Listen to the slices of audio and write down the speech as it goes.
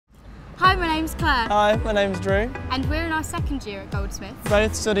Hi, my name's Claire. Hi, my name's Drew. And we're in our second year at Goldsmiths.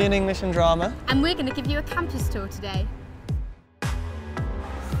 Both studying English and drama. And we're going to give you a campus tour today.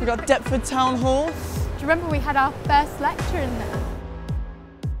 We've got Deptford Town Hall. Do you remember we had our first lecture in there?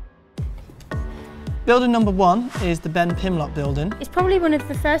 Building number 1 is the Ben Pimlott building. It's probably one of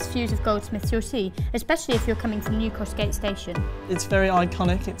the first views of Goldsmiths you'll see, especially if you're coming from New Cross Gate Station. It's very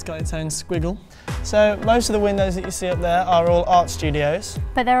iconic, it's got its own squiggle. So most of the windows that you see up there are all art studios.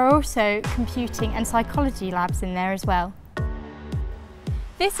 But there are also computing and psychology labs in there as well.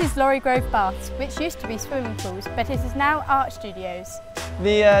 This is Laurie Grove Baths, which used to be swimming pools, but it is now art studios.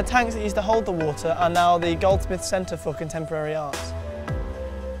 The tanks that used to hold the water are now the Goldsmiths Centre for Contemporary Arts.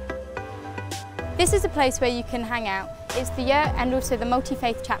 This is a place where you can hang out. It's the year and also the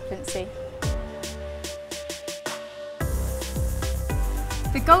multi-faith chaplaincy.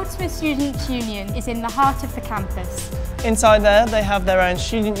 The Goldsmiths Students' Union is in the heart of the campus. Inside there they have their own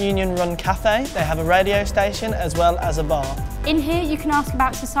student union run cafe, they have a radio station as well as a bar. In here you can ask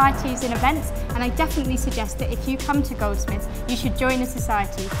about societies and events, and I definitely suggest that if you come to Goldsmiths you should join a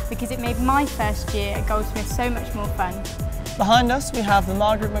society, because it made my first year at Goldsmiths so much more fun. Behind us we have the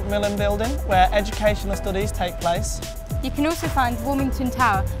Margaret Macmillan building where educational studies take place. You can also find Warmington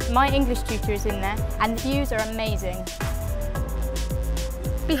Tower. My English tutor is in there and the views are amazing.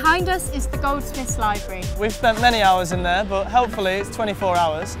 Behind us is the Goldsmiths Library. We've spent many hours in there, but hopefully it's 24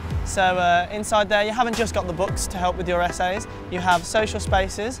 hours. So inside there you haven't just got the books to help with your essays, you have social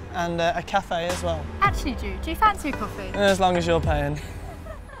spaces and a cafe as well. Actually, Drew, do you fancy a coffee? As long as you're paying.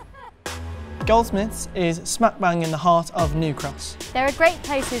 Goldsmiths is smack bang in the heart of New Cross. There are great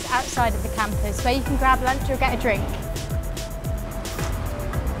places outside of the campus where you can grab lunch or get a drink.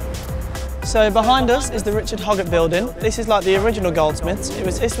 So behind us is the Richard Hoggart building. This is like the original Goldsmiths.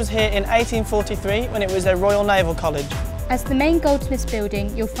 This was here in 1843 when it was a Royal Naval College. As the main Goldsmiths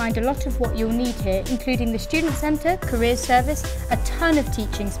building, you'll find a lot of what you'll need here, including the Student Centre, Careers Service, a ton of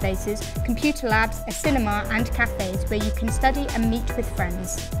teaching spaces, computer labs, a cinema and cafes where you can study and meet with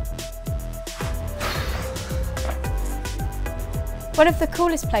friends. One of the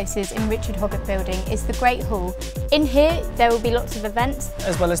coolest places in Richard Hoggart building is the Great Hall. In here there will be lots of events.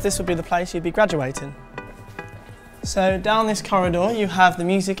 As well as this would be the place you'd be graduating. So down this corridor you have the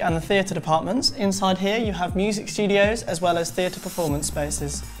music and the theatre departments. Inside here you have music studios as well as theatre performance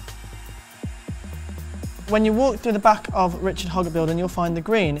spaces. When you walk through the back of Richard Hoggart building you'll find the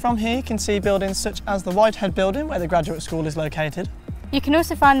green. From here you can see buildings such as the Whitehead building where the graduate school is located. You can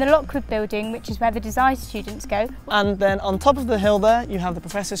also find the Lockwood building, which is where the design students go. And then on top of the hill there you have the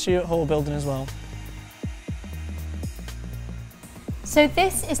Professor Stewart Hall building as well. So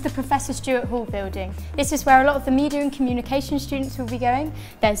this is the Professor Stewart Hall building. This is where a lot of the media and communication students will be going.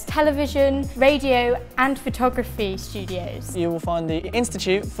 There's television, radio and photography studios. You will find the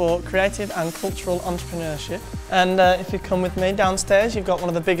Institute for Creative and Cultural Entrepreneurship. And if you come with me downstairs you've got one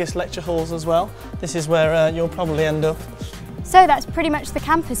of the biggest lecture halls as well. This is where you'll probably end up. So that's pretty much the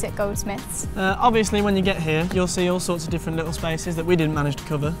campus at Goldsmiths. Obviously when you get here you'll see all sorts of different little spaces that we didn't manage to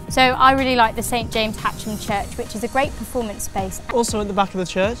cover. So I really like the St James Hatcham Church, which is a great performance space. Also at the back of the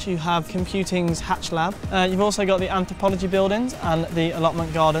church you have Computing's Hatch Lab. You've also got the Anthropology buildings and the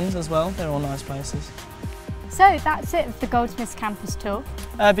Allotment Gardens as well. They're all nice places. So that's it for the Goldsmiths campus tour.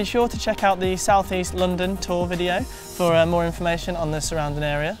 Be sure to check out the South East London tour video for more information on the surrounding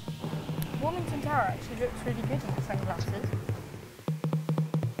area. Warmington Tower actually looks really good in the sunglasses.